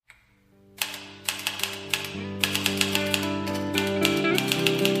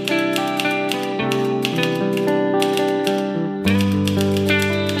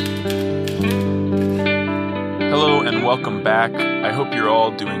welcome back. I hope you're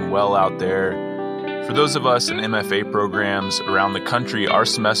all doing well out there. For those of us in MFA programs around the country, our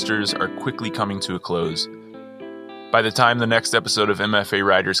semesters are quickly coming to a close. By the time the next episode of MFA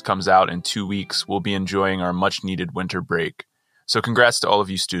Writers comes out in 2 weeks, we'll be enjoying our much-needed winter break. So congrats to all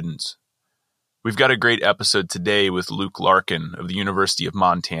of you students. We've got a great episode today with Luke Larkin of the University of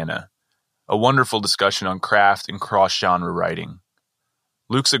Montana. A wonderful discussion on craft and cross-genre writing.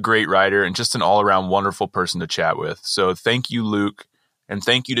 Luke's a great writer and just an all-around wonderful person to chat with. So thank you, Luke, and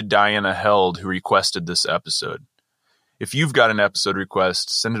thank you to Diana Held, who requested this episode. If you've got an episode request,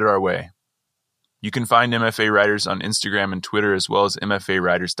 send it our way. You can find MFA Writers on Instagram and Twitter, as well as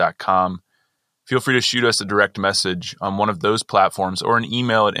mfawriters.com. Feel free to shoot us a direct message on one of those platforms or an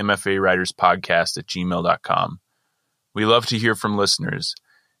email at mfawriterspodcast@gmail.com. We love to hear from listeners.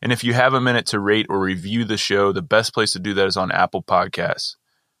 And if you have a minute to rate or review the show, the best place to do that is on Apple Podcasts.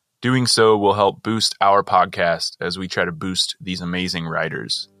 Doing so will help boost our podcast as we try to boost these amazing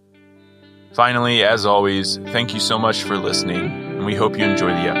writers. Finally, as always, thank you so much for listening, and we hope you enjoy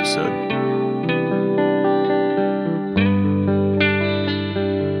the episode.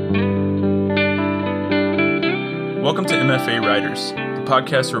 Welcome to MFA Writers, the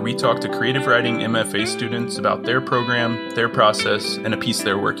podcast where we talk to creative writing MFA students about their program, their process, and a piece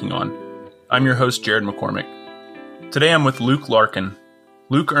they're working on. I'm your host, Jared McCormick. Today I'm with Luke Larkin.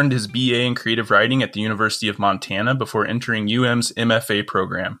 Luke earned his BA in creative writing at the University of Montana before entering UM's MFA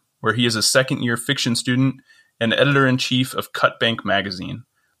program, where he is a second-year fiction student and editor-in-chief of Cutbank Magazine,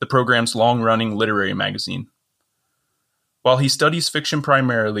 the program's long-running literary magazine. While he studies fiction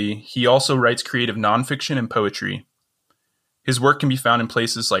primarily, he also writes creative nonfiction and poetry. His work can be found in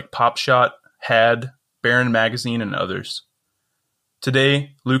places like Popshot, Had, Barron Magazine, and others.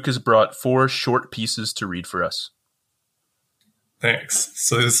 Today, Luke has brought 4 short pieces to read for us. Thanks.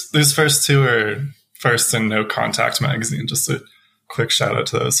 So these first 2 are First and No Contact Magazine. Just a quick shout out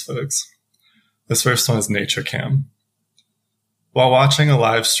to those folks. This first one is Nature Cam. While watching a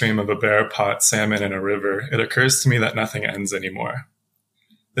live stream of a bear pot salmon in a river, it occurs to me that nothing ends anymore.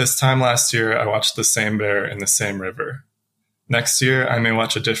 This time last year, I watched the same bear in the same river. Next year, I may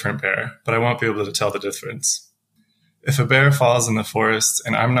watch a different bear, but I won't be able to tell the difference. If a bear falls in the forest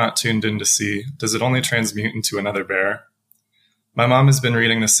and I'm not tuned in to see, does it only transmute into another bear? My mom has been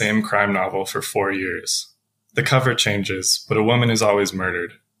reading the same crime novel for 4 years. The cover changes, but a woman is always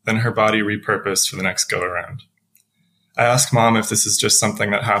murdered, then her body repurposed for the next go-around. I ask Mom if this is just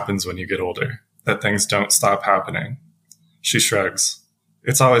something that happens when you get older, that things don't stop happening. She shrugs.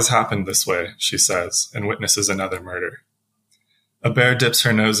 It's always happened this way, she says, and witnesses another murder. A bear dips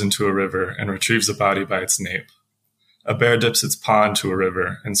her nose into a river and retrieves a body by its nape. A bear dips its paw into a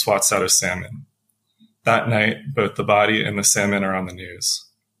river and swats out a salmon. That night, both the body and the salmon are on the news.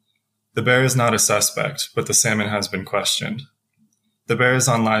 The bear is not a suspect, but the salmon has been questioned. The bear is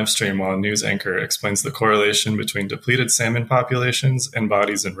on live stream while a news anchor explains the correlation between depleted salmon populations and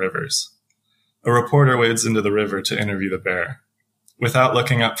bodies in rivers. A reporter wades into the river to interview the bear. Without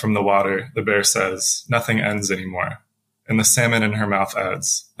looking up from the water, the bear says, "Nothing ends anymore." And the salmon in her mouth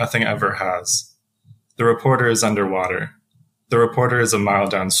adds, "Nothing ever has." The reporter is underwater. The reporter is a mile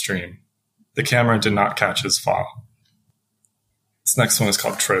downstream. The camera did not catch his fall. This next one is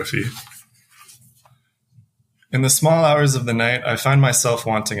called Trophy. In the small hours of the night, I find myself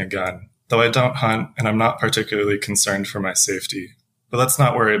wanting a gun, though I don't hunt and I'm not particularly concerned for my safety. But let's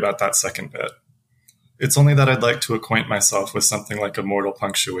not worry about that second bit. It's only that I'd like to acquaint myself with something like a mortal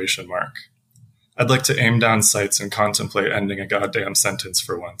punctuation mark. I'd like to aim down sights and contemplate ending a goddamn sentence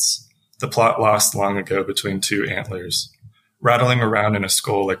for once. The plot lost long ago between 2 antlers, rattling around in a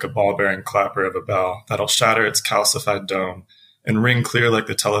skull like a ball-bearing clapper of a bell that'll shatter its calcified dome and ring clear like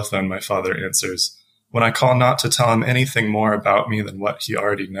the telephone my father answers when I call not to tell him anything more about me than what he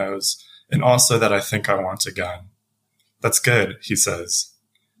already knows, and also that I think I want a gun. That's good, he says.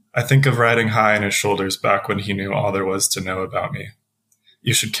 I think of riding high on his shoulders back when he knew all there was to know about me.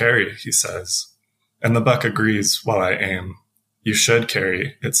 You should carry, he says. And the buck agrees while I aim. You should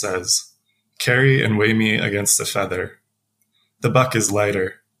carry, it says. Carry and weigh me against a feather. The buck is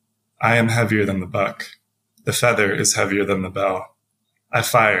lighter. I am heavier than the buck. The feather is heavier than the bell. I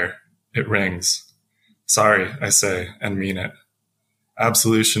fire. It rings. Sorry, I say, and mean it.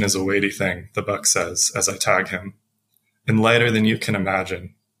 Absolution is a weighty thing, the buck says, as I tag him. And lighter than you can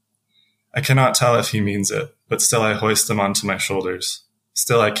imagine. I cannot tell if he means it, but still I hoist him onto my shoulders.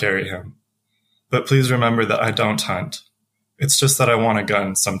 Still I carry him. But please remember that I don't hunt. It's just that I want a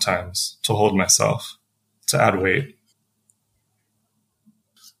gun sometimes, to hold myself, to add weight.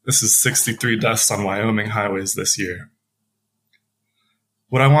 This is 63 deaths on Wyoming highways this year.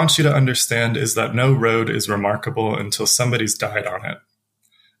 What I want you to understand is that no road is remarkable until somebody's died on it.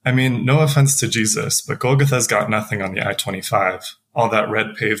 I mean, no offense to Jesus, but Golgotha's got nothing on the I-25. All that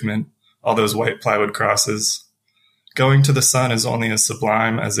red pavement, all those white plywood crosses. Going to the sun is only as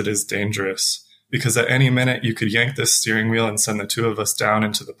sublime as it is dangerous, because at any minute you could yank this steering wheel and send the two of us down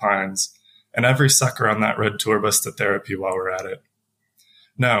into the pines, and every sucker on that red tour bus to therapy while we're at it.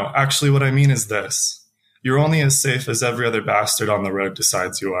 No, actually what I mean is this. You're only as safe as every other bastard on the road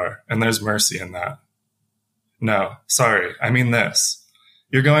decides you are, and there's mercy in that. No, sorry, I mean this.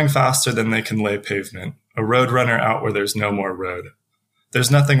 You're going faster than they can lay pavement, a road runner out where there's no more road.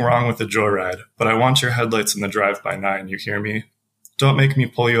 There's nothing wrong with the joyride, but I want your headlights in the drive-by-9, you hear me? Don't make me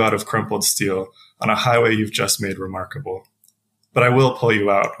pull you out of crumpled steel on a highway you've just made remarkable. But I will pull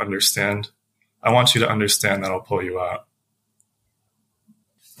you out, understand? I want you to understand that I'll pull you out.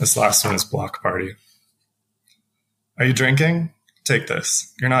 This last one is Block Party. Are you drinking? Take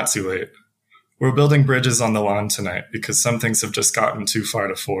this. You're not too late. We're building bridges on the lawn tonight because some things have just gotten too far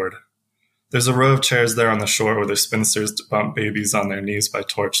to ford. There's a row of chairs there on the shore where the spinsters bump babies on their knees by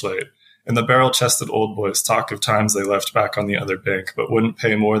torchlight, and the barrel-chested old boys talk of times they left back on the other bank but wouldn't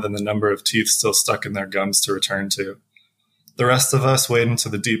pay more than the number of teeth still stuck in their gums to return to. The rest of us wade into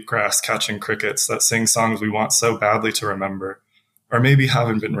the deep grass catching crickets that sing songs we want so badly to remember, or maybe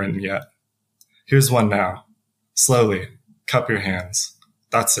haven't been written yet. Here's one now. Slowly, cup your hands.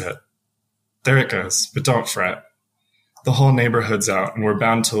 That's it. There it goes, but don't fret. The whole neighborhood's out, and we're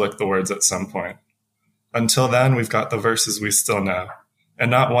bound to lick the words at some point. Until then, we've got the verses we still know. And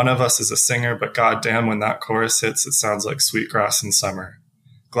not one of us is a singer, but goddamn, when that chorus hits, it sounds like sweetgrass in summer.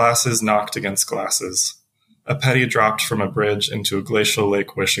 Glasses knocked against glasses. A penny dropped from a bridge into a glacial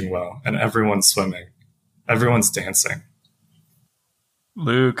lake wishing well, and everyone's swimming. Everyone's dancing.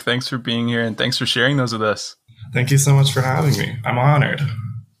 Luke, thanks for being here, and thanks for sharing those with us. Thank you so much for having me. I'm honored.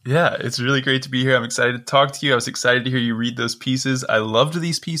 Yeah, it's really great to be here. I'm excited to talk to you. I was excited to hear you read those pieces. I loved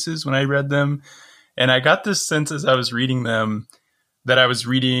these pieces when I read them. And I got this sense as I was reading them that I was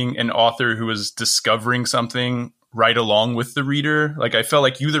reading an author who was discovering something right along with the reader. Like I felt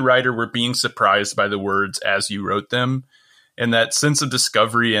like you, the writer, were being surprised by the words as you wrote them. And that sense of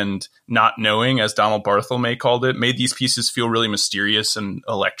discovery and not knowing, as Donald Barthelme called it, made these pieces feel really mysterious and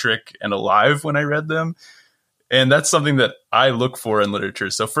electric and alive when I read them. And that's something that I look for in literature.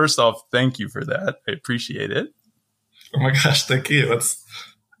 So first off, thank you for that. I appreciate it. Oh my gosh, thank you. That's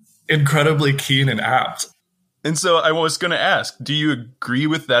incredibly keen and apt. And so I was going to ask, do you agree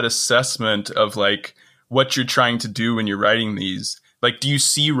with that assessment of like what you're trying to do when you're writing these? Like, do you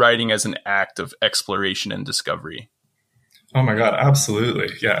see writing as an act of exploration and discovery? Oh my God,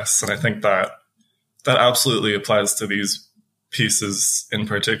 absolutely. Yes. And I think that absolutely applies to these pieces in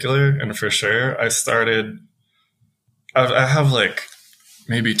particular. And for sure, I have like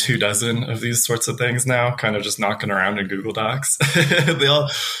maybe 24 of these sorts of things now, kind of just knocking around in Google Docs. They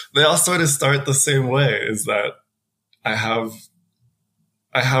all sort of start the same way, is that I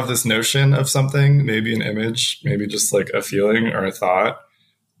have this notion of something, maybe an image, maybe just like a feeling or a thought,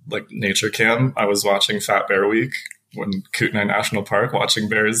 like Nature Cam. I was watching Fat Bear Week when Kootenai National Park, watching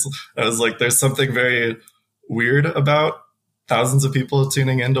bears. I was like, there's something very weird about thousands of people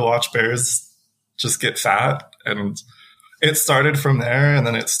tuning in to watch bears just get fat. And it started from there, and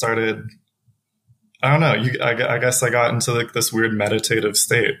then it started, I don't know, I guess I got into like this weird meditative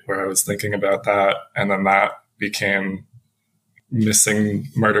state where I was thinking about that, and then that became missing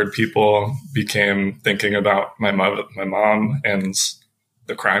murdered people, became thinking about my mom and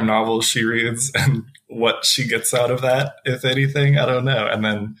the crime novels she reads and what she gets out of that, if anything, I don't know. And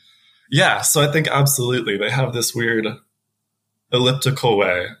then, yeah, so I think absolutely they have this weird elliptical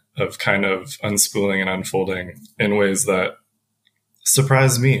way of kind of unspooling and unfolding in ways that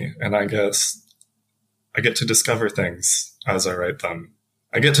surprise me. And I guess I get to discover things as I write them.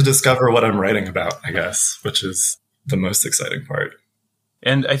 I get to discover what I'm writing about, I guess, which is the most exciting part.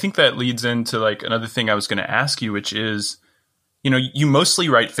 And I think that leads into like another thing I was going to ask you, which is, you know, you mostly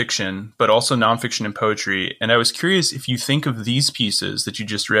write fiction, but also nonfiction and poetry. And I was curious if you think of these pieces that you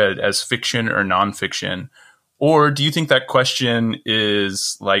just read as fiction or nonfiction. Or do you think that question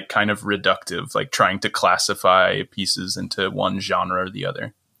is like kind of reductive, like trying to classify pieces into one genre or the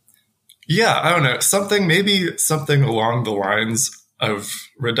other? Yeah, I don't know. Maybe something along the lines of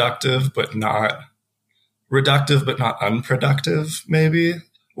reductive, but not unproductive, maybe.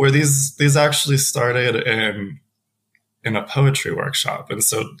 Where these actually started in a poetry workshop. And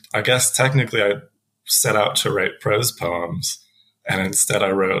so I guess technically I set out to write prose poems, and instead I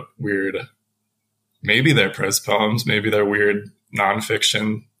wrote weird, maybe they're prose poems, maybe they're weird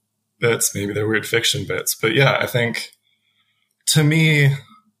nonfiction bits, maybe they're weird fiction bits. But yeah, I think to me,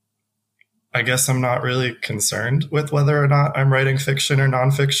 I guess I'm not really concerned with whether or not I'm writing fiction or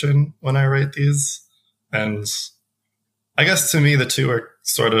nonfiction when I write these. And I guess to me, the two are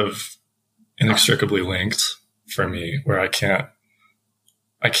sort of inextricably linked for me, where I can't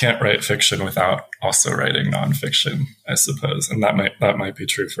write fiction without also writing nonfiction, I suppose. And that might be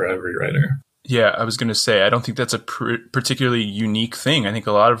true for every writer. Yeah, I was going to say, I don't think that's a particularly unique thing. I think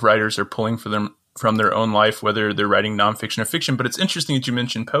a lot of writers are pulling from their own life, whether they're writing nonfiction or fiction. But it's interesting that you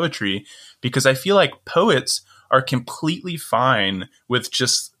mentioned poetry, because I feel like poets are completely fine with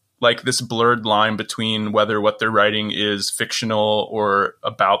just like this blurred line between whether what they're writing is fictional or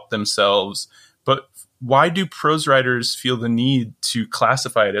about themselves. But why do prose writers feel the need to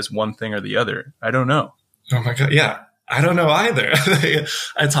classify it as one thing or the other? I don't know. Oh my God. Yeah. I don't know either.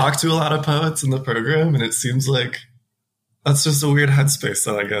 I talk to a lot of poets in the program, and it seems like that's just a weird headspace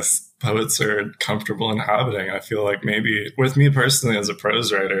that I guess poets are comfortable inhabiting. I feel like maybe with me personally as a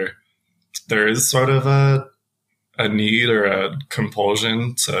prose writer, there is sort of a need or a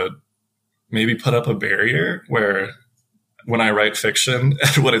compulsion to maybe put up a barrier where when I write fiction,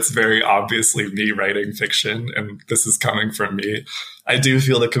 and when it's very obviously me writing fiction and this is coming from me, I do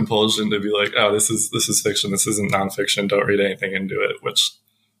feel the compulsion to be like, oh, this is fiction. This isn't nonfiction. Don't read anything into it, which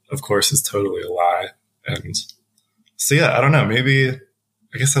of course is totally a lie. And so, yeah, I don't know. Maybe,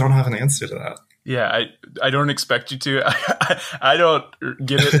 I guess I don't have an answer to that. Yeah, I don't expect you to. I don't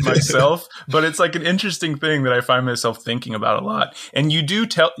get it myself, but it's like an interesting thing that I find myself thinking about a lot. And you do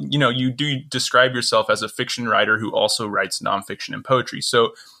describe yourself as a fiction writer who also writes nonfiction and poetry.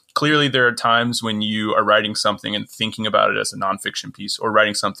 So clearly there are times when you are writing something and thinking about it as a nonfiction piece, or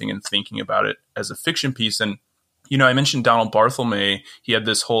writing something and thinking about it as a fiction piece. And I mentioned Donald Barthelme. He had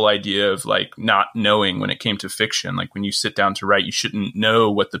this whole idea of like not knowing when it came to fiction. Like when you sit down to write, you shouldn't know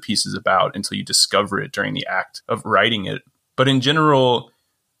what the piece is about until you discover it during the act of writing it. But in general,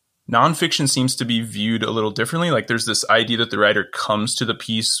 nonfiction seems to be viewed a little differently. Like there's this idea that the writer comes to the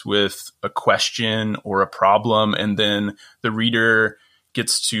piece with a question or a problem, and then the reader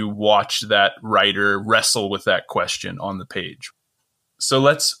gets to watch that writer wrestle with that question on the page. So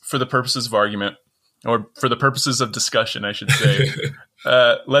let's, for the purposes of argument, or for the purposes of discussion, I should say,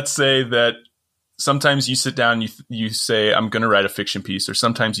 let's say that sometimes you sit down, you say, I'm going to write a fiction piece, or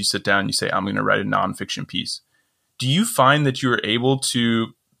sometimes you sit down and you say, I'm going to write a nonfiction piece. Do you find that you're able to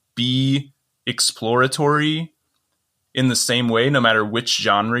be exploratory in the same way, no matter which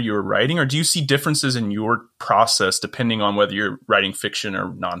genre you're writing? Or do you see differences in your process depending on whether you're writing fiction or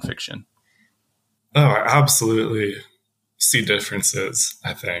nonfiction? Oh, I absolutely see differences,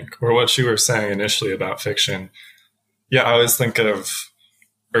 I think. Or what you were saying initially about fiction. Yeah, I always think of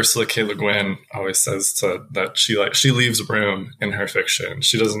Ursula K. Le Guin always says that she leaves room in her fiction.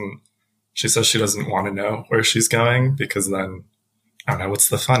 She says she doesn't want to know where she's going, because then, I don't know, what's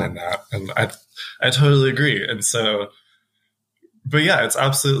the fun in that? And I totally agree. And so, but yeah, it's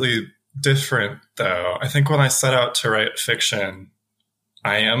absolutely different though. I think when I set out to write fiction,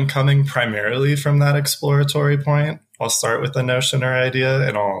 I am coming primarily from that exploratory point. I'll start with a notion or idea,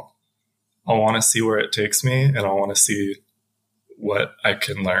 and I'll want to see where it takes me, and I'll want to see what I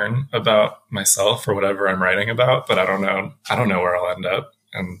can learn about myself or whatever I'm writing about. But I don't know where I'll end up,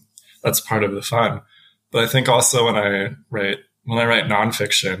 and that's part of the fun. But I think also when I write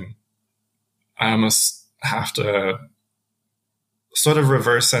nonfiction, I almost have to sort of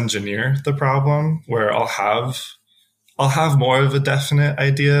reverse engineer the problem, where I'll have more of a definite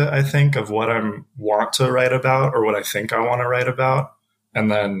idea, I think, of what I want to write about, or what I think I want to write about. And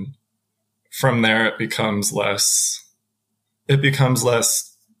then from there, it becomes less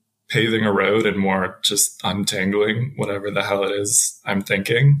paving a road and more just untangling whatever the hell it is I'm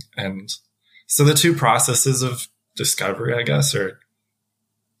thinking. And so the two processes of discovery, I guess, are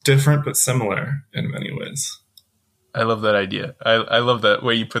different but similar in many ways. I love that idea. I love that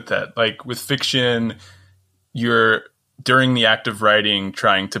way you put that. Like with fiction, you're during the act of writing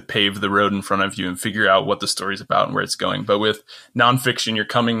trying to pave the road in front of you and figure out what the story's about and where it's going. But with nonfiction, you're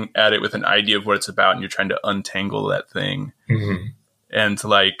coming at it with an idea of what it's about, and you're trying to untangle that thing and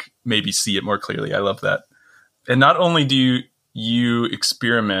like maybe see it more clearly. I love that. And not only do you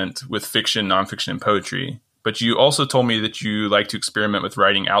experiment with fiction, nonfiction, and poetry, but you also told me that you like to experiment with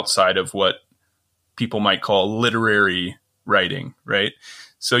writing outside of what people might call literary writing, right?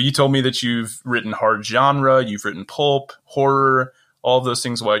 So you told me that you've written hard genre, you've written pulp, horror, all of those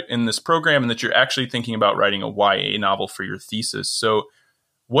things in this program, and that you're actually thinking about writing a YA novel for your thesis. So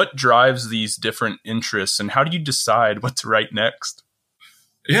what drives these different interests, and how do you decide what to write next?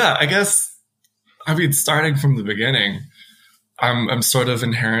 Yeah, I mean, starting from the beginning, I'm sort of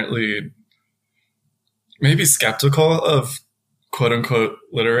inherently maybe skeptical of quote unquote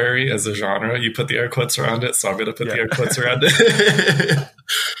literary as a genre. You put the air quotes around it, so I'm going to put the air quotes around it.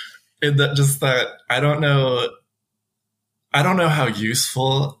 And that I don't know how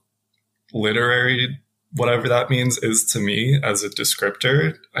useful literary, whatever that means, is to me as a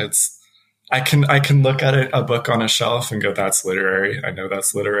descriptor. I can look at a book on a shelf and go, that's literary. I know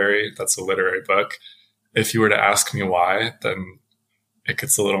that's literary. That's a literary book. If you were to ask me why, then it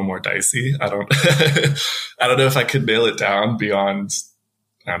gets a little more dicey. I don't know if I could nail it down beyond,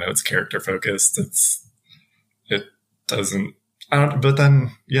 I don't know, it's character focused. But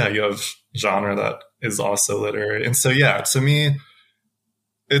then, yeah, you have genre that is also literary. And so, yeah, to me,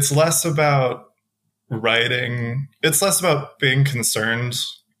 it's less about writing. It's less about being concerned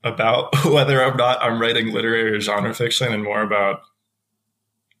about whether or not I'm writing literary or genre fiction, and more about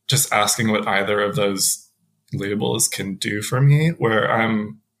just asking what either of those labels can do for me. Where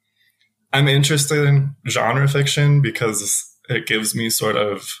I'm interested in genre fiction because it gives me sort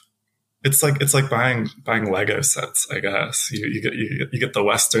of, it's like buying Lego sets, I guess. You get the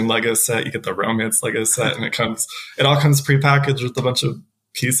Western Lego set, you get the romance Lego set, and it all comes prepackaged with a bunch of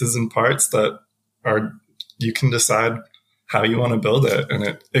pieces and parts that are, you can decide how you want to build it,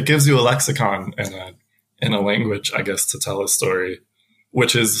 and it gives you a lexicon and a language, I guess, to tell a story,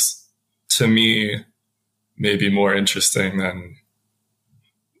 which is, to me, maybe more interesting than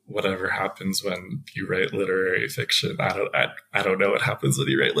whatever happens when you write literary fiction. I don't know what happens when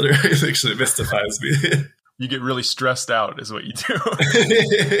you write literary fiction. It mystifies me. You get really stressed out is what you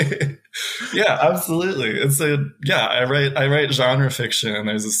do. Yeah, absolutely. And so, yeah, I write genre fiction, and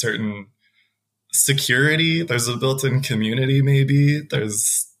there's a certain security. There's a built-in community, maybe.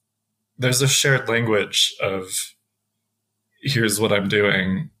 There's a shared language of, here's what I'm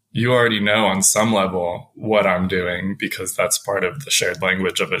doing. You already know on some level what I'm doing because that's part of the shared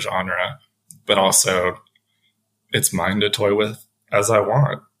language of a genre, but also it's mine to toy with as I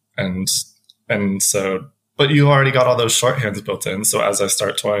want. And so, but you already got all those shorthands built in. So as I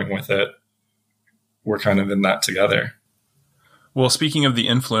start toying with it, we're kind of in that together. Well, speaking of the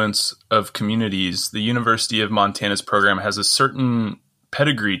influence of communities, the University of Montana's program has a certain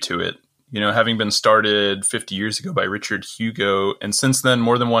pedigree to it. You know, having been started 50 years ago by Richard Hugo, and since then,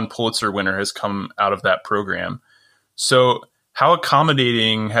 more than one Pulitzer winner has come out of that program. So how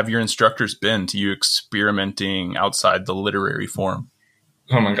accommodating have your instructors been to you experimenting outside the literary form?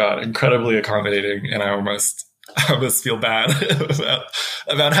 Oh my God, incredibly accommodating. And I almost feel bad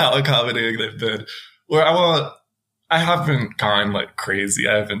about how accommodating they've been. Where I haven't gone like crazy.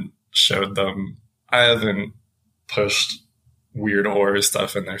 I haven't showed them. I haven't pushed weird horror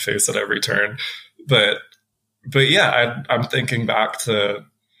stuff in their face at every turn. But yeah, I'm thinking back to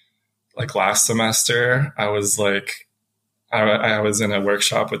like last semester. I was in a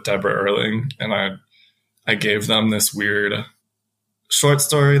workshop with Deborah Erling, and I gave them this weird short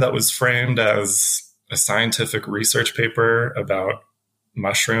story that was framed as a scientific research paper about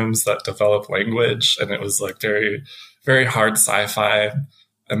mushrooms that develop language. And it was like very, very hard sci-fi.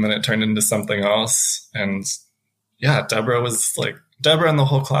 And then it turned into something else. And yeah, Deborah and the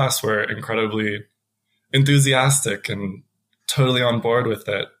whole class were incredibly enthusiastic and totally on board with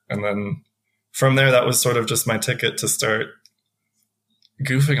it. And then from there, that was sort of just my ticket to start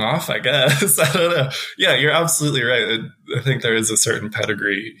goofing off, I guess. I don't know. Yeah, you're absolutely right. I think there is a certain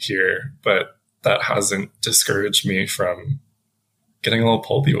pedigree here, but that hasn't discouraged me from getting a little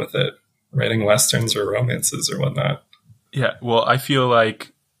pulpy with it, writing Westerns or romances or whatnot. Yeah, well, I feel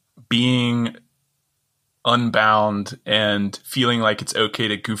like being unbound and feeling like it's okay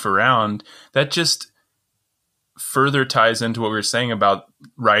to goof around, that just further ties into what we were saying about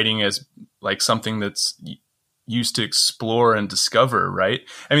writing as like something that's used to explore and discover, right?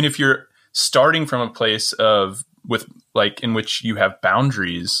 I mean, if you're starting from a place in which you have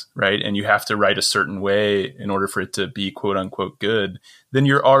boundaries, right, and you have to write a certain way in order for it to be quote unquote good, then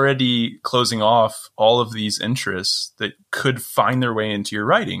you're already closing off all of these interests that could find their way into your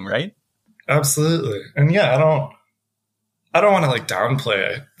writing, right? Absolutely. And yeah, I don't want to like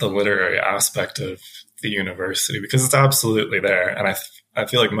downplay the literary aspect of the university because it's absolutely there. And I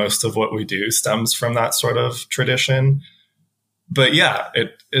feel like most of what we do stems from that sort of tradition. But yeah,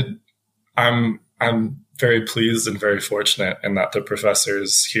 I'm very pleased and very fortunate in that the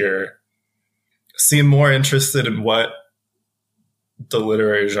professors here seem more interested in what the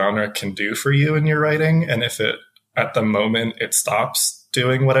literary genre can do for you in your writing. And if at the moment it stops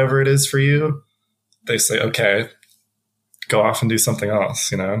doing whatever it is for you, they say, okay, go off and do something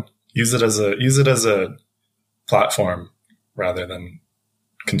else, use it as a platform rather than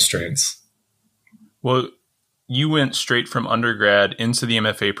constraints. Well, you went straight from undergrad into the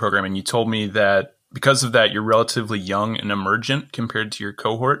MFA program, and you told me that because of that, you're relatively young and emergent compared to your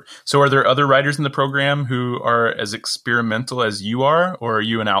cohort. So are there other writers in the program who are as experimental as you are, or are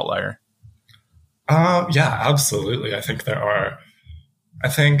you an outlier? Yeah, absolutely. I think there are. I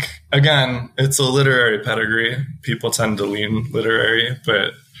think, again, it's a literary pedigree. People tend to lean literary,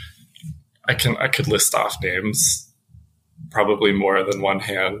 but I could list off names, probably more than one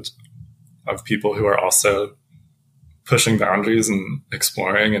hand, of people who are also pushing boundaries and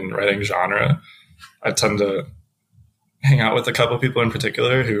exploring and writing genre. I tend to hang out with a couple of people in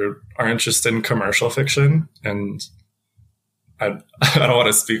particular who are interested in commercial fiction, and I don't want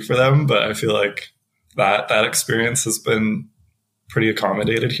to speak for them, but I feel like that experience has been pretty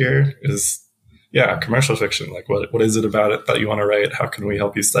accommodated here. Is commercial fiction. Like, what is it about it that you want to write? How can we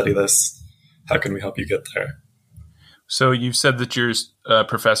help you study this? How can we help you get there? So you've said that your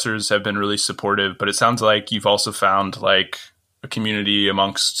professors have been really supportive, but it sounds like you've also found like a community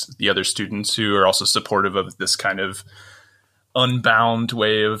amongst the other students who are also supportive of this kind of unbound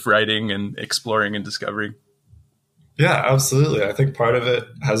way of writing and exploring and discovering. Yeah, absolutely. I think part of it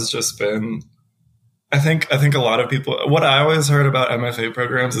has just been, I think a lot of people, what I always heard about MFA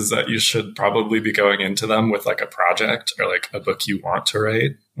programs is that you should probably be going into them with like a project or like a book you want to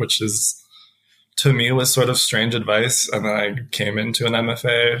write, which is, to me, was sort of strange advice. And then I came into an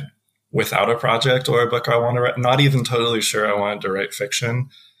MFA without a project or a book I want to write, not even totally sure I wanted to write fiction.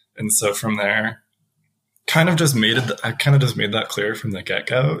 And so from there, I kind of just made that clear from the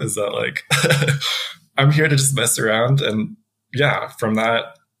get-go, is that like, I'm here to just mess around. And yeah, from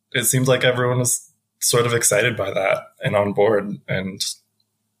that, it seems like everyone was sort of excited by that and on board, and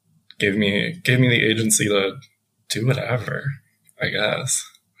gave me the agency to do whatever, I guess,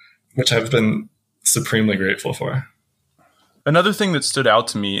 which I've been supremely grateful for. Another thing that stood out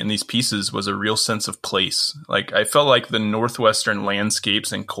to me in these pieces was a real sense of place. Like, I felt like the Northwestern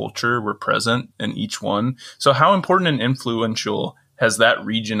landscapes and culture were present in each one. So how important and influential has that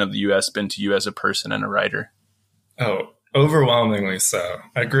region of the U.S. been to you as a person and a writer? Oh, overwhelmingly so.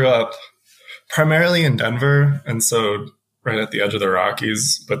 I grew up primarily in Denver, and so right at the edge of the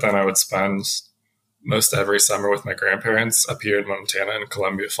Rockies, but then I would spend most every summer with my grandparents up here in Montana and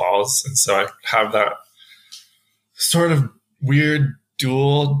Columbia Falls. And so I have that sort of weird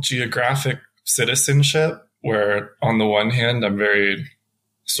dual geographic citizenship where on the one hand, I'm very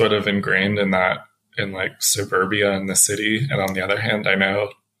sort of ingrained in like suburbia in the city. And on the other hand, I know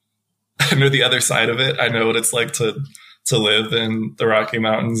the other side of it. I know what it's like to live in the Rocky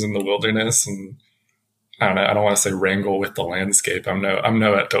Mountains and the wilderness, and I don't know, I don't want to say wrangle with the landscape. I'm no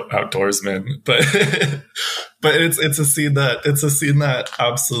outdoorsman, but but it's a scene that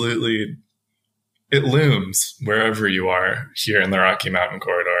absolutely, it looms wherever you are here in the Rocky Mountain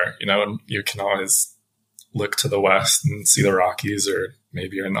corridor. You know, and you can always look to the west and see the Rockies, or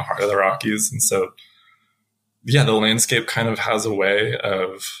maybe you're in the heart of the Rockies. And so, yeah, the landscape kind of has a way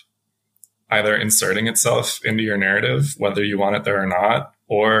of either inserting itself into your narrative, whether you want it there or not,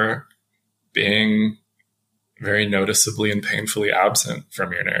 or being very noticeably and painfully absent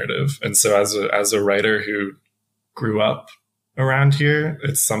from your narrative. And so as a writer who grew up around here,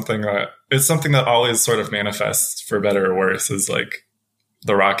 it's something that always sort of manifests, for better or worse, is like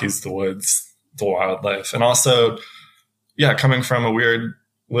the Rockies, the woods, the wildlife. And also, yeah, coming from a weird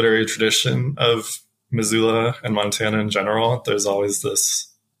literary tradition of Missoula and Montana in general, there's always this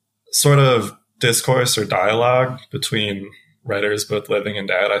sort of discourse or dialogue between writers both living and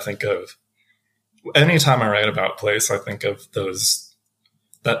dead. I think of, anytime I write about place, I think of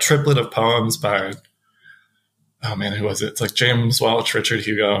that triplet of poems by, oh man, who was it? It's like James Welch, Richard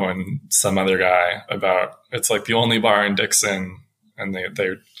Hugo, and some other guy about, it's like The Only Bar in Dixon, and they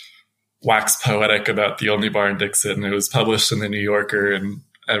wax poetic about The Only Bar in Dixon. It was published in the New Yorker and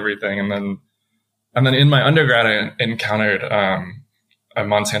everything. And then in my undergrad, I encountered a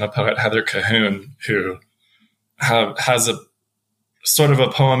Montana poet, Heather Cahoon, who has a sort of a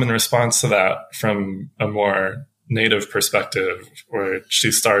poem in response to that from a more native perspective, where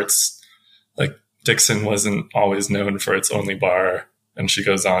she starts like, Dixon wasn't always known for its only bar. And she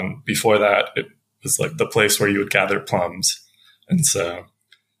goes on, before that, it was like the place where you would gather plums. And so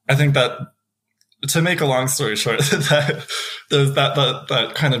I think that, to make a long story short, that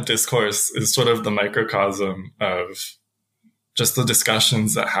kind of discourse is sort of the microcosm of just the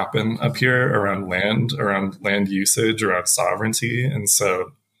discussions that happen up here around land usage, around sovereignty. And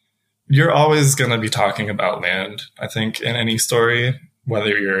so you're always going to be talking about land, I think, in any story,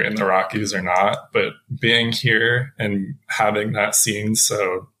 whether you're in the Rockies or not. But being here and having that scene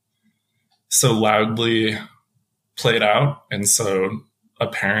so loudly played out and so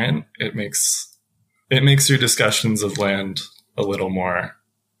apparent, it makes your discussions of land a little more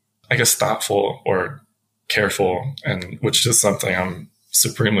I guess, thoughtful or careful, and which is something I'm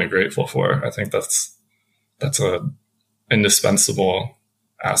supremely grateful for. I think that's a indispensable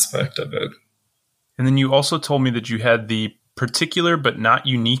aspect of it. And then you also told me that you had the particular but not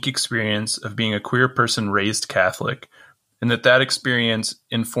unique experience of being a queer person raised Catholic, and that experience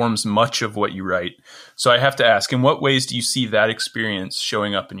informs much of what you write. So I have to ask, in what ways do you see that experience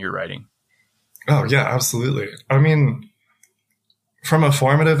showing up in your writing? Oh, yeah, absolutely. I mean, from a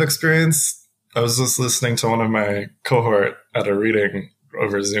formative experience, I was just listening to one of my cohort at a reading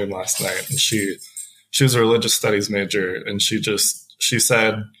over Zoom last night, and she was a religious studies major, and she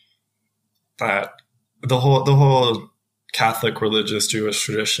said that the whole Catholic religious Jewish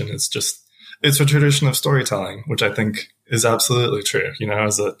tradition is it's a tradition of storytelling, which I think is absolutely true. You know,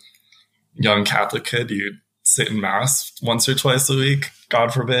 as a young Catholic kid, you sit in mass once or twice a week,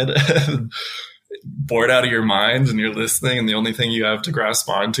 God forbid, bored out of your mind, and you're listening, and the only thing you have to grasp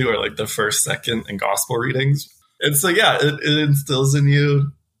onto are like the first, second, and gospel readings. And so, yeah, it instills in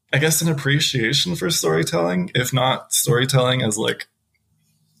you, I guess, an appreciation for storytelling, if not storytelling as like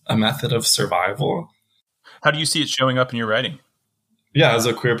a method of survival. How do you see it showing up in your writing? Yeah, as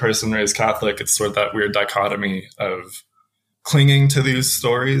a queer person raised Catholic, it's sort of that weird dichotomy of clinging to these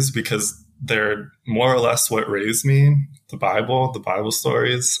stories because they're more or less what raised me, the Bible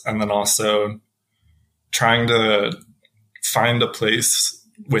stories, and then also trying to find a place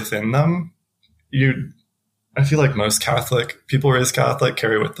within them. I feel like most Catholic people raised Catholic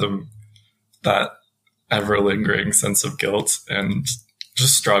carry with them that ever lingering sense of guilt and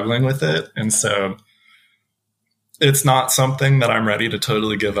just struggling with it. And so it's not something that I'm ready to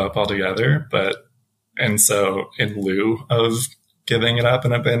totally give up altogether. And so in lieu of giving it up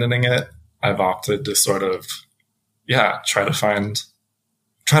and abandoning it, I've opted to sort of, try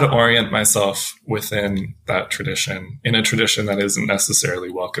to orient myself within that tradition, in a tradition that isn't necessarily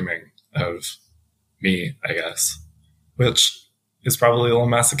welcoming of me, I guess, which is probably a little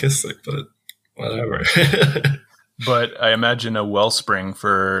masochistic, but whatever. But I imagine a wellspring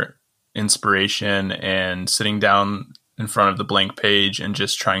for inspiration and sitting down in front of the blank page and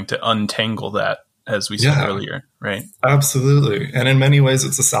just trying to untangle that, as we said earlier, right? Absolutely. And in many ways,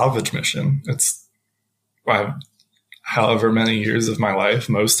 it's a salvage mission. However many years of my life,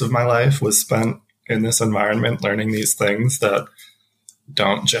 most of my life was spent in this environment, learning these things that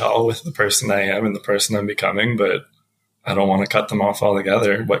don't gel with the person I am and the person I'm becoming, but I don't want to cut them off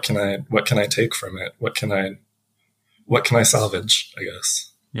altogether. What can I take from it? What can I salvage, I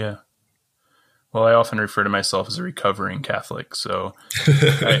guess? Yeah. Well, I often refer to myself as a recovering Catholic, so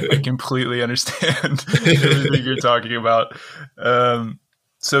I completely understand everything you're talking about.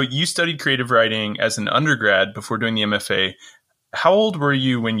 So you studied creative writing as an undergrad before doing the MFA. How old were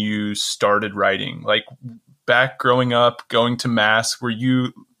you when you started writing? Like back growing up, going to mass, were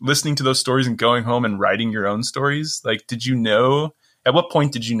you listening to those stories and going home and writing your own stories? Like, at what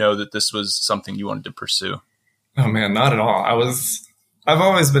point did you know that this was something you wanted to pursue? Oh man, not at all. I've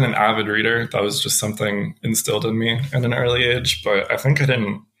always been an avid reader. That was just something instilled in me at an early age, but I think I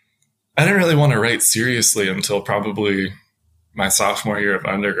didn't really want to write seriously until probably my sophomore year of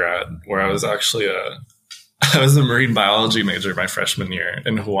undergrad, where I was actually I was a marine biology major my freshman year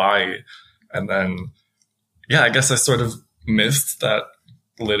in Hawaii. And then, I guess I sort of missed that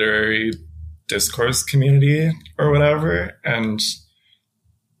literary discourse community or whatever. And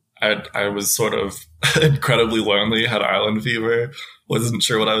I was sort of incredibly lonely, had island fever, wasn't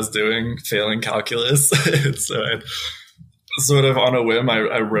sure what I was doing, failing calculus. So I sort of on a whim,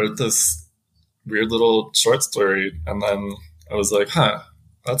 I wrote this weird little short story, and then I was like,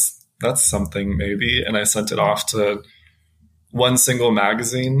 that's something maybe. And I sent it off to one single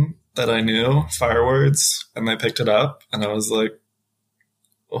magazine that I knew, Firewords, and they picked it up, and I was like,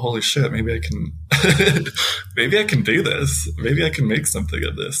 well, holy shit, maybe I can do this. Maybe I can make something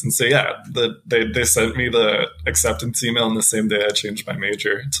of this. And so, they sent me the acceptance email, and the same day I changed my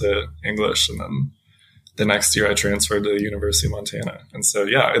major to English. And then the next year I transferred to the University of Montana. And so,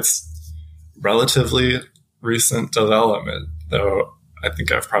 it's relatively recent development, though I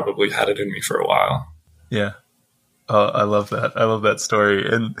think I've probably had it in me for a while. Yeah. I love that. I love that story.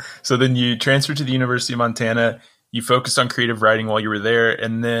 And so then you transferred to the University of Montana. You focused on creative writing while you were there.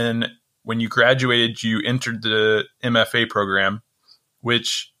 And then when you graduated, you entered the MFA program,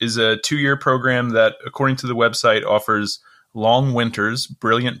 which is a 2-year program that, according to the website, offers long winters,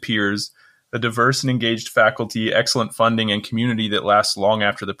 brilliant peers, a diverse and engaged faculty, excellent funding, and community that lasts long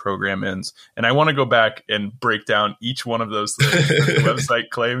after the program ends. And I want to go back and break down each one of those things that the website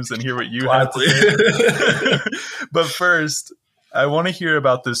claims and hear what you have to say. But first, I want to hear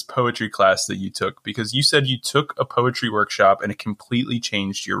about this poetry class that you took, because you said you took a poetry workshop and it completely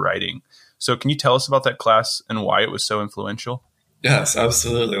changed your writing. So can you tell us about that class and why it was so influential? Yes,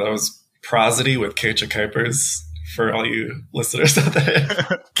 absolutely. That was Prosody with Katja Kuipers, for all you listeners out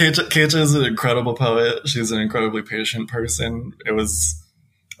there. Katja is an incredible poet. She's an incredibly patient person. It was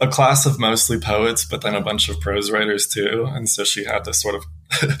a class of mostly poets, but then a bunch of prose writers too. And so she had to sort of,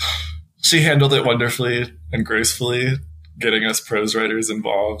 she handled it wonderfully and gracefully, getting us prose writers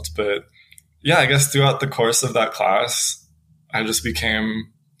involved. But yeah, I guess throughout the course of that class, I just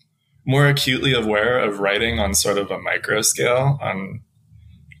became more acutely aware of writing on sort of a micro scale. On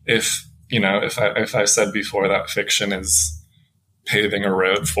if I said before that fiction is paving a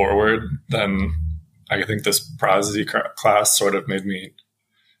road forward, then I think this prosody class sort of made me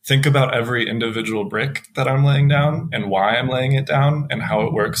think about every individual brick that I'm laying down and why I'm laying it down and how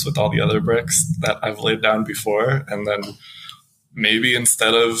it works with all the other bricks that I've laid down before. And then maybe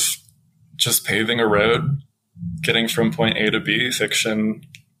instead of just paving a road, getting from point A to B, fiction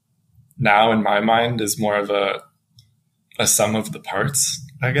now in my mind is more of a sum of the parts,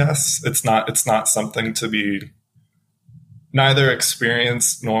 I guess. It's not something to be neither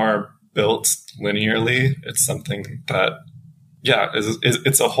experienced nor built linearly. It's something that,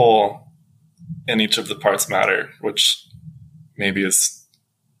 it's a whole, and each of the parts matter, which maybe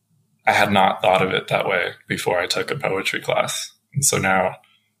I had not thought of it that way before I took a poetry class. And so now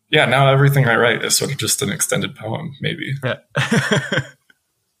everything I write is sort of just an extended poem, maybe. Yeah.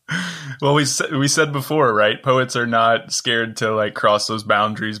 Well, we said before, right? Poets are not scared to like cross those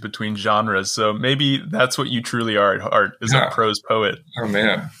boundaries between genres. So maybe that's what you truly are at heart, is a prose poet. Oh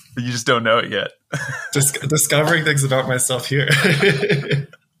man. But you just don't know it yet. Discovering things about myself here.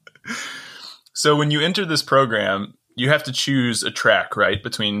 So when you enter this program, you have to choose a track, right,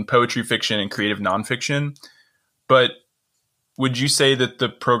 between poetry, fiction, and creative nonfiction. But would you say that the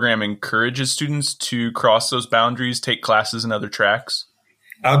program encourages students to cross those boundaries, take classes in other tracks?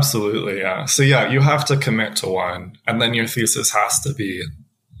 Absolutely, yeah. So yeah, you have to commit to one, and then your thesis has to be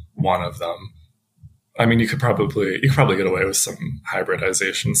one of them. I mean, you could probably get away with some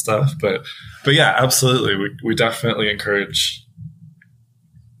hybridization stuff, but yeah, absolutely. They definitely encourage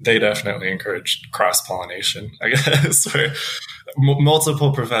cross-pollination, I guess, where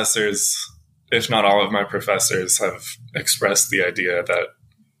multiple professors, if not all of my professors, have expressed the idea that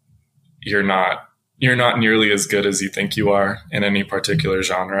you're not nearly as good as you think you are in any particular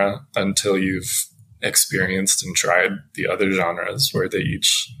genre until you've experienced and tried the other genres, where they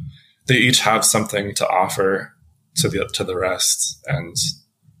each have something to offer to the rest, and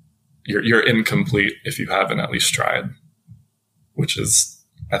you're incomplete if you haven't at least tried. Which is,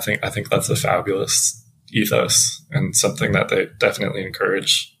 I think that's a fabulous ethos and something that they definitely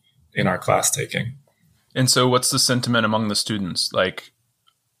encourage in our class taking. And so, what's the sentiment among the students? Like,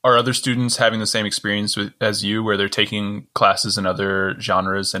 are other students having the same experience as you, where they're taking classes in other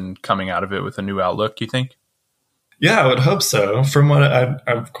genres and coming out of it with a new outlook, you think? Yeah, I would hope so. From what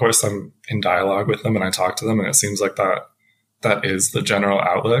of course, I'm in dialogue with them and I talk to them, and it seems like that is the general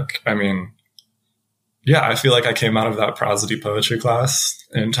outlook. I mean, yeah, I feel like I came out of that prosody poetry class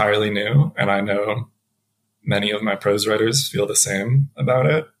entirely new, and I know many of my prose writers feel the same about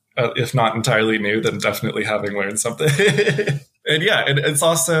it. If not entirely new, then definitely having learned something. And yeah,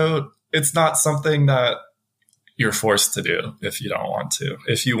 it's not something that you're forced to do if you don't want to.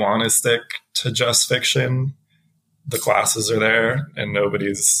 If you want to stick to just fiction, the classes are there, and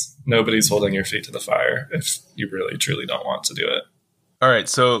nobody's holding your feet to the fire if you really truly don't want to do it. All right,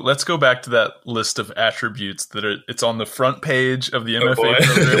 so let's go back to that list of attributes it's on the front page of the MFA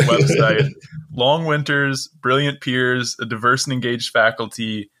program website. Long winters, brilliant peers, a diverse and engaged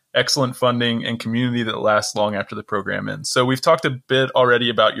faculty, excellent funding, and community that lasts long after the program ends. So we've talked a bit already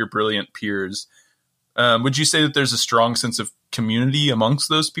about your brilliant peers. Would you say that there's a strong sense of community amongst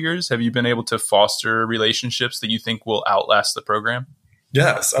those peers? Have you been able to foster relationships that you think will outlast the program?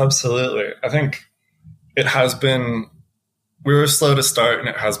 Yes, absolutely. I think it has been, we were slow to start, and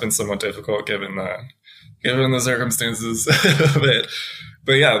it has been somewhat difficult given the circumstances of it.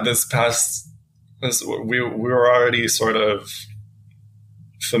 But yeah, we were already sort of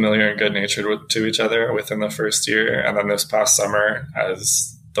familiar and good-natured to each other within the first year. And then this past summer,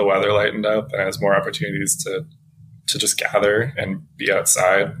 as the weather lightened up and as more opportunities to just gather and be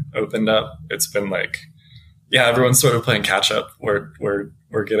outside opened up, it's been like, yeah, everyone's sort of playing catch up. We're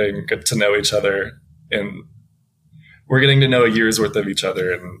getting good to know each other, and we're getting to know a year's worth of each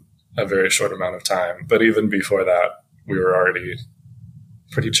other in a very short amount of time. But even before that, we were already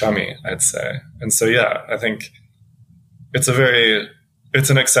pretty chummy, I'd say. And so, yeah, I think it's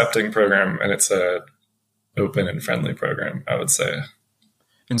an accepting program, and it's a open and friendly program, I would say.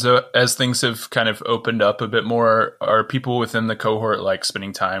 And so as things have kind of opened up a bit more, are people within the cohort like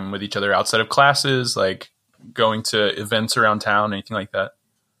spending time with each other outside of classes, like going to events around town, anything like that?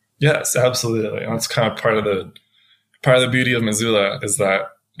 Yes, absolutely. And that's kind of part of the beauty of Missoula is that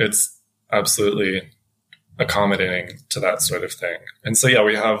it's absolutely accommodating to that sort of thing. And so, yeah,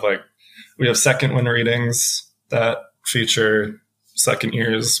 we have second win readings that feature second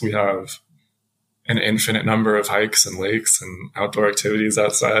years. We have an infinite number of hikes and lakes and outdoor activities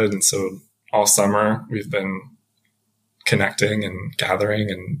outside. And so all summer we've been connecting and gathering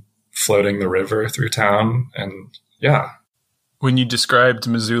and floating the river through town. And yeah. When you described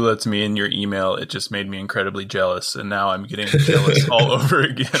Missoula to me in your email, it just made me incredibly jealous. And now I'm getting jealous all over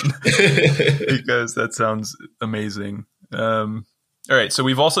again because that sounds amazing. All right. So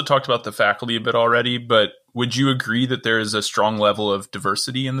we've also talked about the faculty a bit already, but would you agree that there is a strong level of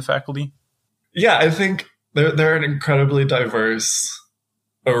diversity in the faculty? Yeah, I think they're an incredibly diverse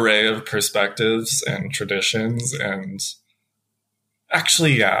array of perspectives and traditions. And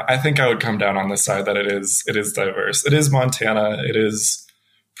actually, yeah, I think I would come down on the side that it is diverse. It is Montana. It is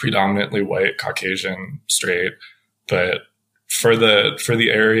predominantly white, Caucasian, straight. But for the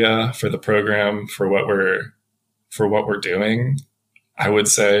area, for the program, for what we're doing, I would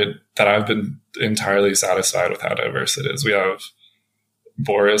say that I've been entirely satisfied with how diverse it is. We have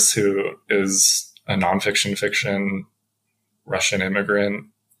Boris, who is a nonfiction fiction Russian immigrant,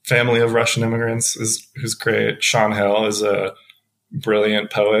 family of Russian immigrants, who's great. Sean Hill is a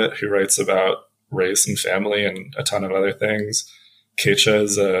brilliant poet who writes about race and family and a ton of other things. Keisha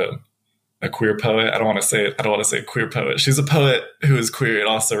is a queer poet. I don't want to say queer poet. She's a poet who is queer and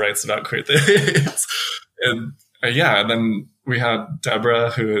also writes about queer things. And and then we had Deborah,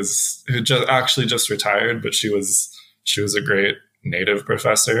 who just retired, but she was a great Native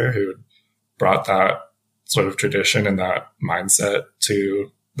professor who brought that sort of tradition and that mindset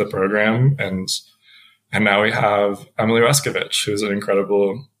to the program. And now we have Emily Ruskovich, who's an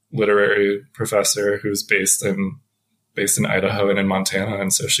incredible literary professor who's based in Idaho and in Montana.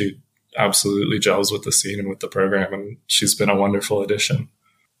 And so she absolutely gels with the scene and with the program. And she's been a wonderful addition.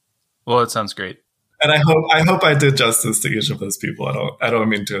 Well, that sounds great. And I hope I did justice to each of those people. I don't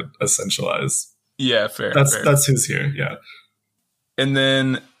mean to essentialize. Yeah, fair. That's who's here. Yeah. And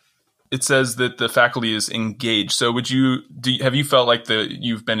then it says that the faculty is engaged. So have you felt like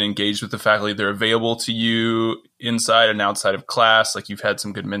you've been engaged with the faculty? They're available to you inside and outside of class? Like you've had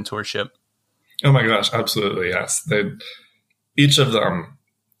some good mentorship? Oh my gosh, absolutely. Yes. Each of them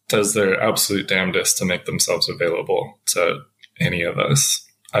does their absolute damnedest to make themselves available to any of us.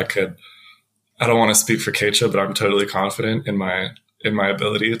 I don't want to speak for Keisha, but I'm totally confident in my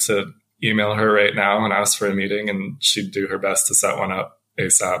ability to email her right now and ask for a meeting, and she'd do her best to set one up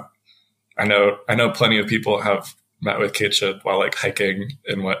ASAP. I know plenty of people have met with Keisha while like hiking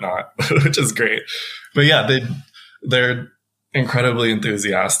and whatnot, which is great. But yeah, they're incredibly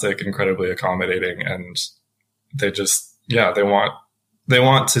enthusiastic, incredibly accommodating, and they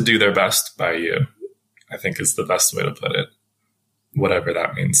want to do their best by you, I think is the best way to put it, whatever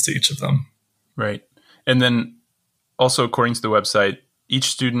that means to each of them. Right. And then also, according to the website, each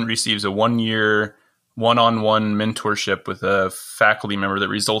student receives a 1-year one-on-one mentorship with a faculty member that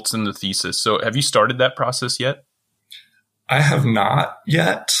results in the thesis. So have you started that process yet? I have not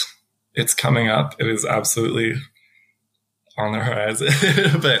yet. It's coming up. It is absolutely on the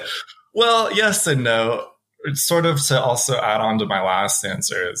horizon. But, well, yes and no. It's sort of to also add on to my last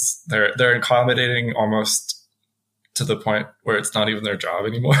answer is they're accommodating almost to the point where it's not even their job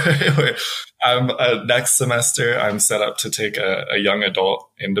anymore. Next semester, I'm set up to take a young adult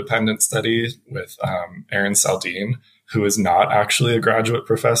independent study with Erin Saldine, who is not actually a graduate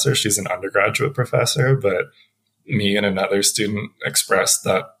professor. She's an undergraduate professor, but me and another student expressed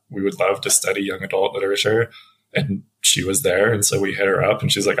that we would love to study young adult literature. And she was there. And so we hit her up and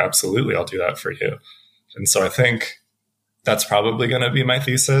she's like, absolutely, I'll do that for you. And so I think that's probably going to be my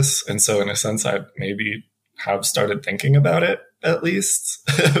thesis. And so in a sense, I maybe have started thinking about it at least.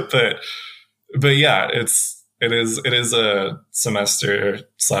 but yeah, it is a semester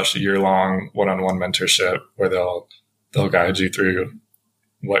 / year-long one-on-one mentorship where they'll guide you through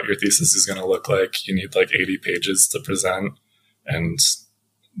what your thesis is going to look like. You need like 80 pages to present, and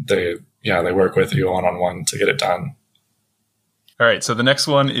they work with you one-on-one to get it done. All right. So the next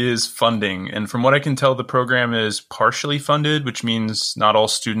one is funding. And from what I can tell, the program is partially funded, which means not all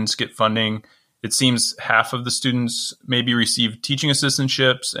students get funding. It seems half of the students maybe receive teaching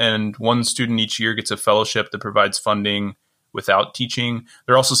assistantships, and one student each year gets a fellowship that provides funding without teaching.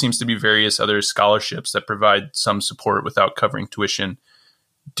 There also seems to be various other scholarships that provide some support without covering tuition.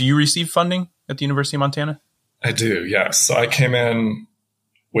 Do you receive funding at the University of Montana? I do, yes. So I came in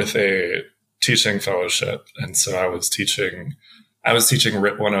with a teaching fellowship. And so I was teaching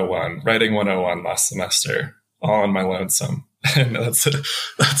RIT 101, Writing 101 last semester, all on my lonesome. And that's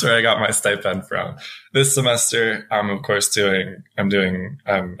where I got my stipend from. This semester, I'm of course I'm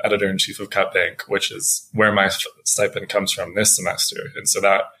editor-in-chief of Cutbank, which is where my stipend comes from this semester. And so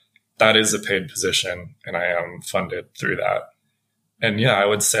that is a paid position, and I am funded through that. And yeah, I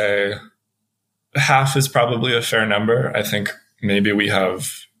would say half is probably a fair number. I think maybe I'm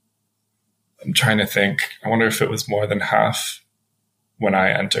trying to think. I wonder if it was more than half when I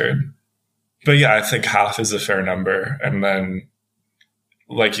entered. But yeah, I think half is a fair number. And then,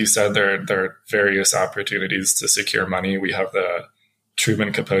 like you said, there are various opportunities to secure money. We have the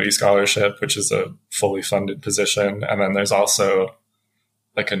Truman Capote Scholarship, which is a fully funded position. And then there's also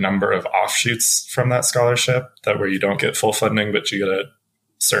like a number of offshoots from that scholarship where you don't get full funding, but you get a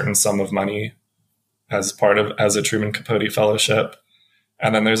certain sum of money as a Truman Capote Fellowship.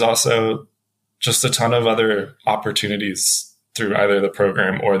 And then there's also just a ton of other opportunities through either the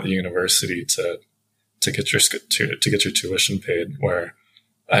program or the university to get your tuition paid, where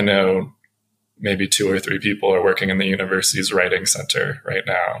I know maybe 2 or 3 people are working in the university's writing center right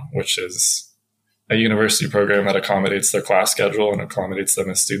now, which is a university program that accommodates their class schedule and accommodates them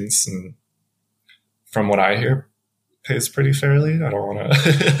as students. And from what I hear, pays pretty fairly. I don't want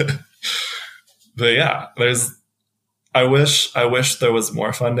to, but yeah, I wish there was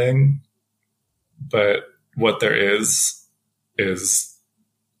more funding, but what there is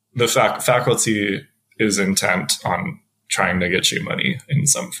the faculty is intent on trying to get you money in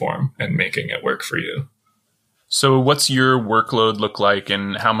some form and making it work for you. So what's your workload look like,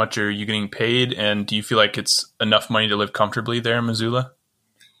 and how much are you getting paid? And do you feel like it's enough money to live comfortably there in Missoula?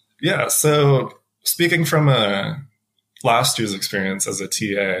 Yeah. So speaking from last year's experience as a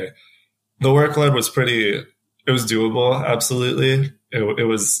TA, the workload was it was doable. Absolutely. It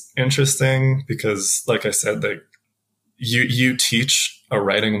was interesting because, like I said, you teach a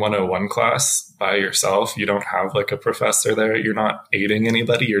Writing 101 class by yourself. You don't have like a professor there. You're not aiding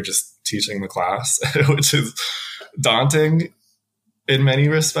anybody. You're just teaching the class, which is daunting in many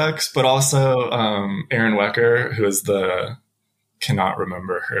respects. But also Erin Wecker, who is cannot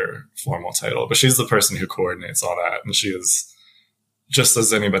remember her formal title, but she's the person who coordinates all that. And she is, just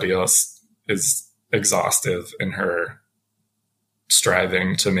as anybody else, is exhaustive in her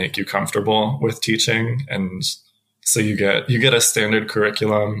striving to make you comfortable with teaching. And so you get a standard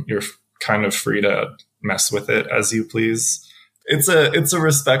curriculum. You're kind of free to mess with it as you please. It's a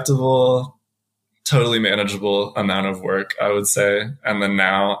respectable, totally manageable amount of work, I would say. And then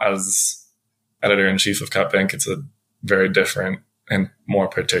now, as editor-in-chief of Cutbank, it's a very different and more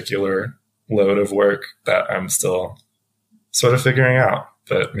particular load of work that I'm still sort of figuring out,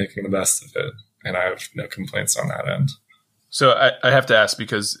 but making the best of it. And I have no complaints on that end. So I have to ask,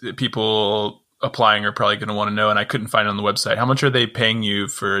 because people applying are probably going to want to know, and I couldn't find it on the website. How much are they paying you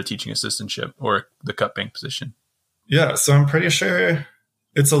for a teaching assistantship or the Cutbank position? Yeah, so I'm pretty sure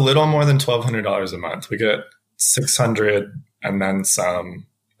it's a little more than $1,200 a month. We get $600 and then some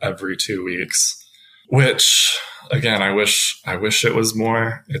every 2 weeks, which again, I wish it was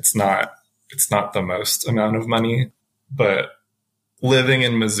more. It's not the most amount of money, but living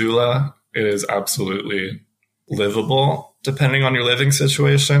in Missoula is absolutely livable. Depending on your living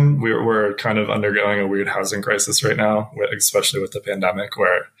situation, we're kind of undergoing a weird housing crisis right now, especially with the pandemic,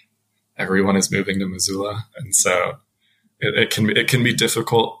 where everyone is moving to Missoula. And so it can be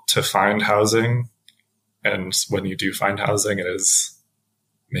difficult to find housing. And when you do find housing, it is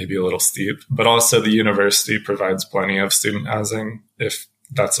maybe a little steep. But also the university provides plenty of student housing if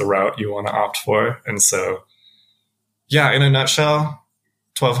that's a route you want to opt for. And so, yeah, in a nutshell,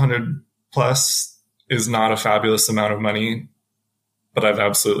 $1,200 plus is not a fabulous amount of money, but I've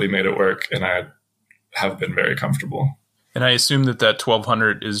absolutely made it work, and I have been very comfortable. And I assume that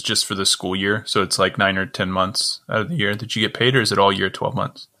 $1,200 is just for the school year, so it's like 9 or 10 months out of the year that you get paid, or is it all year, 12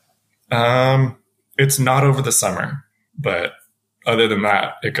 months? It's not over the summer, but other than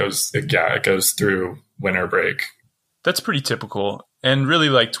that, it goes through winter break. That's pretty typical. And really,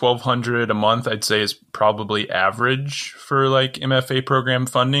 like $1,200 a month, I'd say, is probably average for like MFA program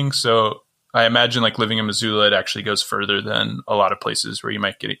funding. So I imagine like living in Missoula, it actually goes further than a lot of places where you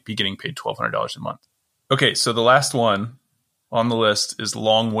might be getting paid $1,200 a month. Okay, so the last one on the list is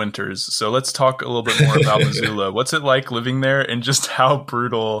long winters. So let's talk a little bit more about Missoula. What's it like living there, and just how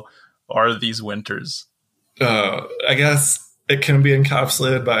brutal are these winters? I guess it can be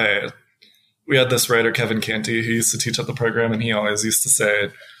encapsulated by, we had this writer, Kevin Canty, who used to teach at the program, and he always used to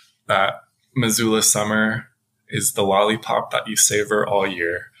say that Missoula summer is the lollipop that you savor all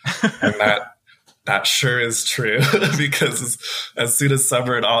year. And that sure is true because as soon as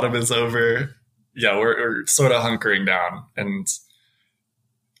summer and autumn is over, yeah, we're sort of hunkering down. And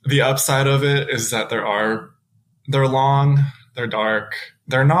the upside of it is that they're long, they're dark,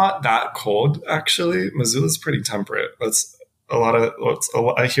 they're not that cold. Actually, Missoula's pretty temperate.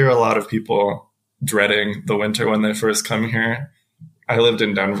 I hear a lot of people dreading the winter when they first come here. I lived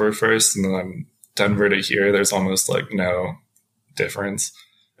in Denver first, and then Denver to here, there's almost like no difference.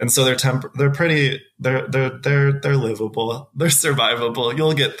 And so they're livable. They're survivable.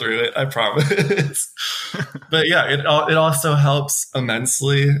 You'll get through it, I promise. But yeah, it also helps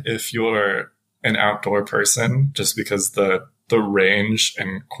immensely if you're an outdoor person, just because the range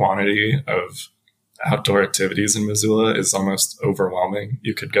and quantity of outdoor activities in Missoula is almost overwhelming.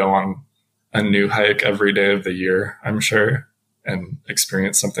 You could go on a new hike every day of the year, I'm sure, and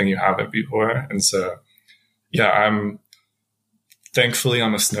experience something you haven't before. And so, yeah, thankfully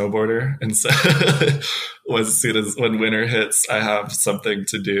I'm a snowboarder. And so as soon as when winter hits, I have something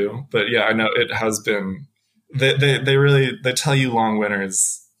to do. But yeah, I know it has been, they tell you long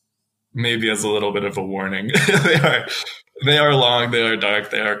winters maybe as a little bit of a warning. They are long, they are dark,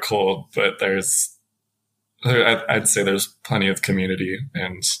 they are cold, but I'd say there's plenty of community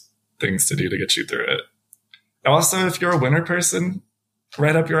and things to do to get you through it. Also, if you're a winter person,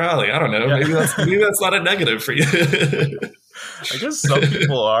 right up your alley. I don't know. Yeah. Maybe that's not a negative for you. I guess some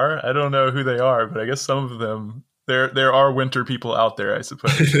people are. I don't know who they are, but I guess some of them, there are winter people out there, I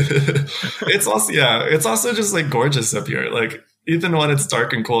suppose. It's also just like gorgeous up here. Like even when it's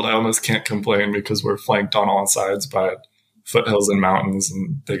dark and cold, I almost can't complain because we're flanked on all sides by foothills and mountains,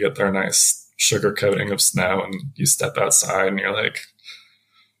 and they get their nice sugar coating of snow, and you step outside and you're like,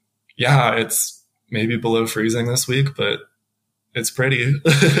 yeah, it's maybe below freezing this week, but it's pretty.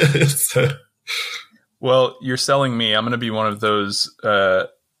 Well, you're selling me. I'm going to be one of those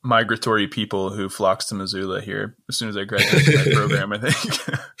migratory people who flocks to Missoula here as soon as I graduate my program, I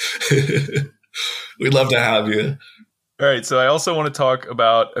think. We'd love to have you. All right. So I also want to talk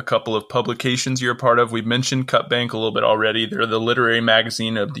about a couple of publications you're a part of. We've mentioned Cutbank a little bit already. They're the literary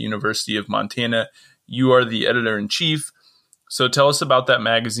magazine of the University of Montana. You are the editor-in-chief. So tell us about that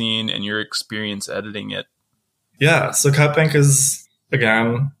magazine and your experience editing it. Yeah. So Cutbank is,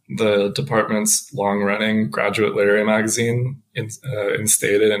 again, the department's long-running graduate literary magazine,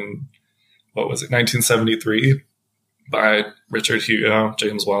 instated in, 1973 by Richard Hugo,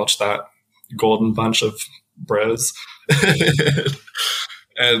 James Welch, that golden bunch of bros.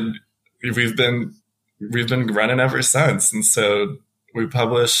 And we've been running ever since. And so we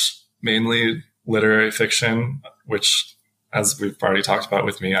publish mainly literary fiction, which, as we've already talked about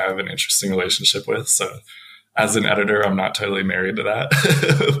with me, I have an interesting relationship with. So as an editor, I'm not totally married to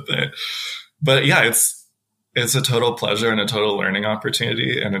that. but yeah, it's a total pleasure and a total learning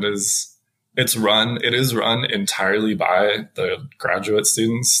opportunity. And it is run entirely by the graduate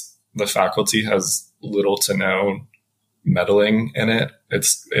students. The faculty has little to no meddling in it. It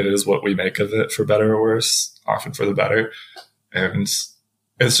is what we make of it, for better or worse, often for the better. And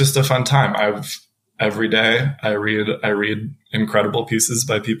it's just a fun time. Every day I read incredible pieces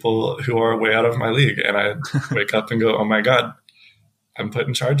by people who are way out of my league, and I wake up and go, oh my God, I'm put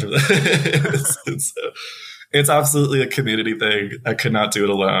in charge of this. It's absolutely a community thing. I could not do it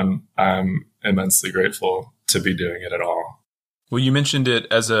alone. I'm immensely grateful to be doing it at all. Well, you mentioned it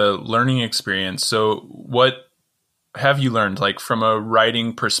as a learning experience. So what have you learned, like from a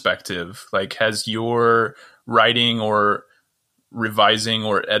writing perspective? Like, has your writing or revising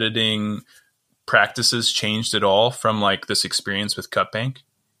or editing practices changed at all from like this experience with Cutbank?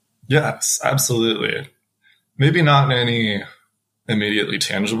 Yes, absolutely. Maybe not in any immediately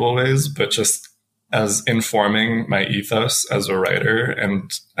tangible ways, but just as informing my ethos as a writer and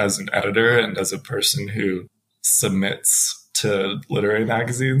as an editor and as a person who submits to literary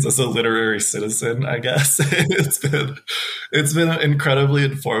magazines, as a literary citizen, I guess. It's been incredibly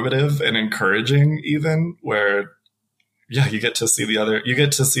informative and encouraging, even, where yeah, you get to see the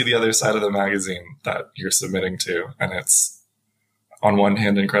other side of the magazine that you're submitting to. And it's, on one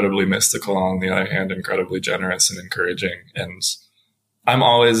hand, incredibly mystical, on the other hand, incredibly generous and encouraging. And I'm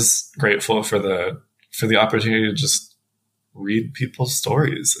always grateful for the opportunity to just read people's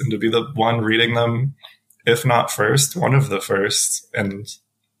stories and to be the one reading them, if not first, one of the first. And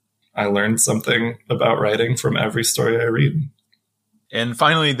I learned something about writing from every story I read. And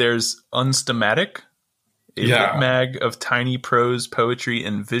finally, there's Unstematic, a lit mag of tiny prose, poetry,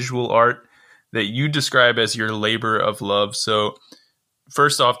 and visual art that you describe as your labor of love. So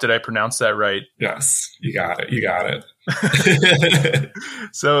first off, did I pronounce that right? Yes, you got it.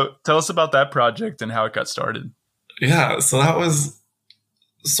 So tell us about that project and how it got started. Yeah, so that was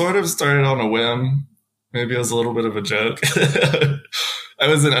sort of started on a whim. Maybe it was a little bit of a joke. I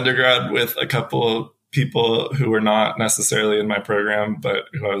was in undergrad with a couple people who were not necessarily in my program, but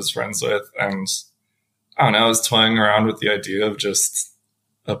who I was friends with. And I don't know, I was toying around with the idea of just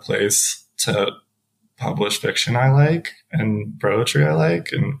a place to publish fiction I like and poetry I like,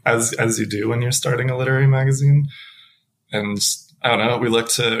 and as you do when you're starting a literary magazine. And I don't know, we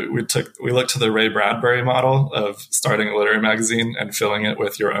looked to the Ray Bradbury model of starting a literary magazine and filling it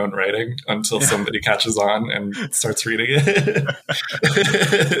with your own writing until somebody catches on and starts reading it.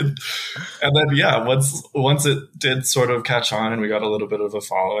 And then, once it did sort of catch on and we got a little bit of a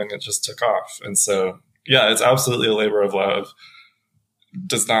following, it just took off. And so, it's absolutely a labor of love.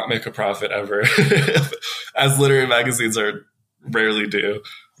 Does not make a profit ever, as literary magazines rarely do.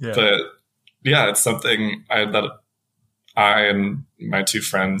 Yeah. But it's something that I and my two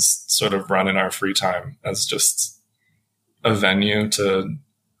friends sort of run in our free time as just a venue to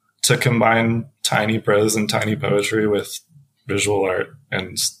combine tiny prose and tiny poetry with visual art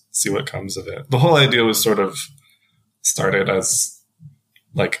and see what comes of it. The whole idea was sort of started as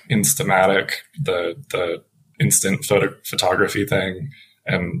like Instamatic, the instant photography thing,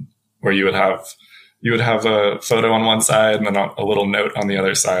 and where you would have a photo on one side and then a little note on the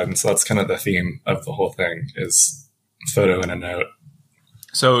other side. And so that's kind of the theme of the whole thing, is photo and a note.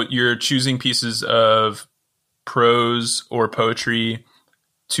 So you're choosing pieces of prose or poetry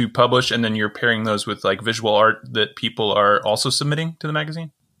to publish, and then you're pairing those with like visual art that people are also submitting to the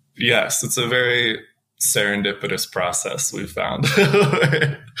magazine? Yes, it's a very serendipitous process we've found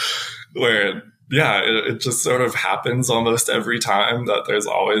where it just sort of happens almost every time that there's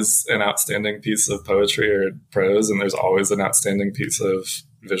always an outstanding piece of poetry or prose, and there's always an outstanding piece of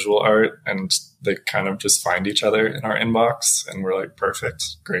visual art, and they kind of just find each other in our inbox, and we're like, perfect,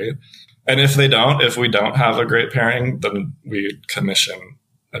 great. And if we don't have a great pairing, then we commission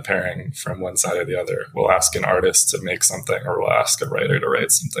a pairing from one side or the other. We'll ask an artist to make something, or we'll ask a writer to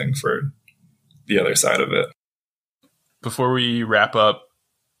write something for the other side of it. Before we wrap up,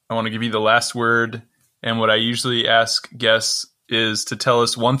 I want to give you the last word. And what I usually ask guests is to tell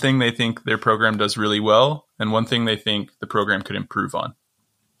us one thing they think their program does really well and one thing they think the program could improve on.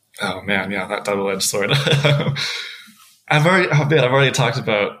 Oh man, yeah, that double-edged sword. I've already talked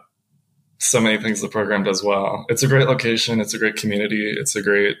about so many things the program does well. It's a great location. It's a great community. It's a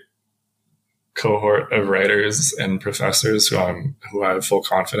great cohort of writers and professors who I have full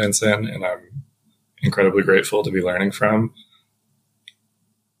confidence in, and I'm incredibly grateful to be learning from.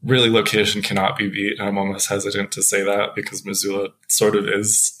 Really, location cannot be beat. I'm almost hesitant to say that because Missoula sort of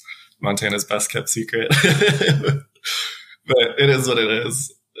is Montana's best kept secret. But it is what it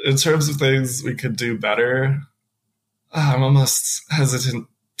is. In terms of things we could do better, I'm almost hesitant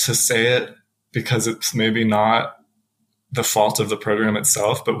to say it because it's maybe not the fault of the program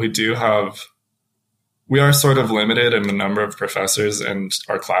itself, but we are sort of limited in the number of professors, and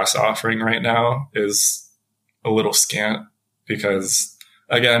our class offering right now is a little scant because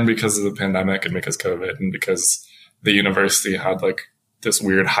of the pandemic and because COVID and because the university had like this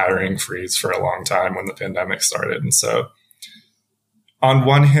weird hiring freeze for a long time when the pandemic started. And so on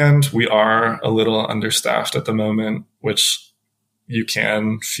one hand, we are a little understaffed at the moment, which you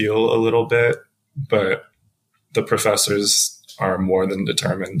can feel a little bit, but the professors are more than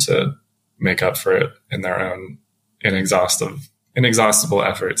determined to make up for it in their own inexhaustible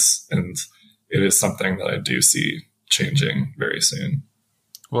efforts. And it is something that I do see changing very soon.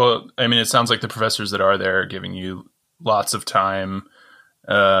 Well, I mean, it sounds like the professors that are there are giving you lots of time,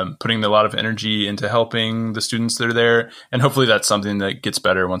 putting a lot of energy into helping the students that are there. And hopefully that's something that gets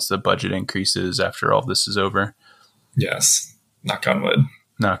better once the budget increases after all this is over. Yes. Knock on wood.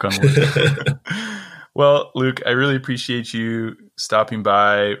 Knock on wood. Well, Luke, I really appreciate you stopping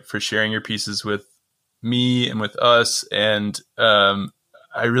by, for sharing your pieces with me and with us. And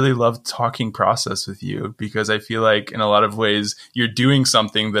I really love talking process with you because I feel like in a lot of ways you're doing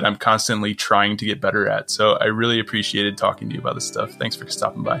something that I'm constantly trying to get better at. So I really appreciated talking to you about this stuff. Thanks for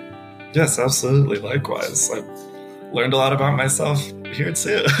stopping by. Yes, absolutely. Likewise. I've learned a lot about myself here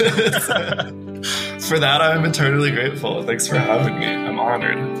too. For that, I'm eternally grateful. Thanks for having me. I'm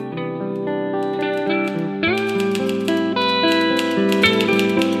honored.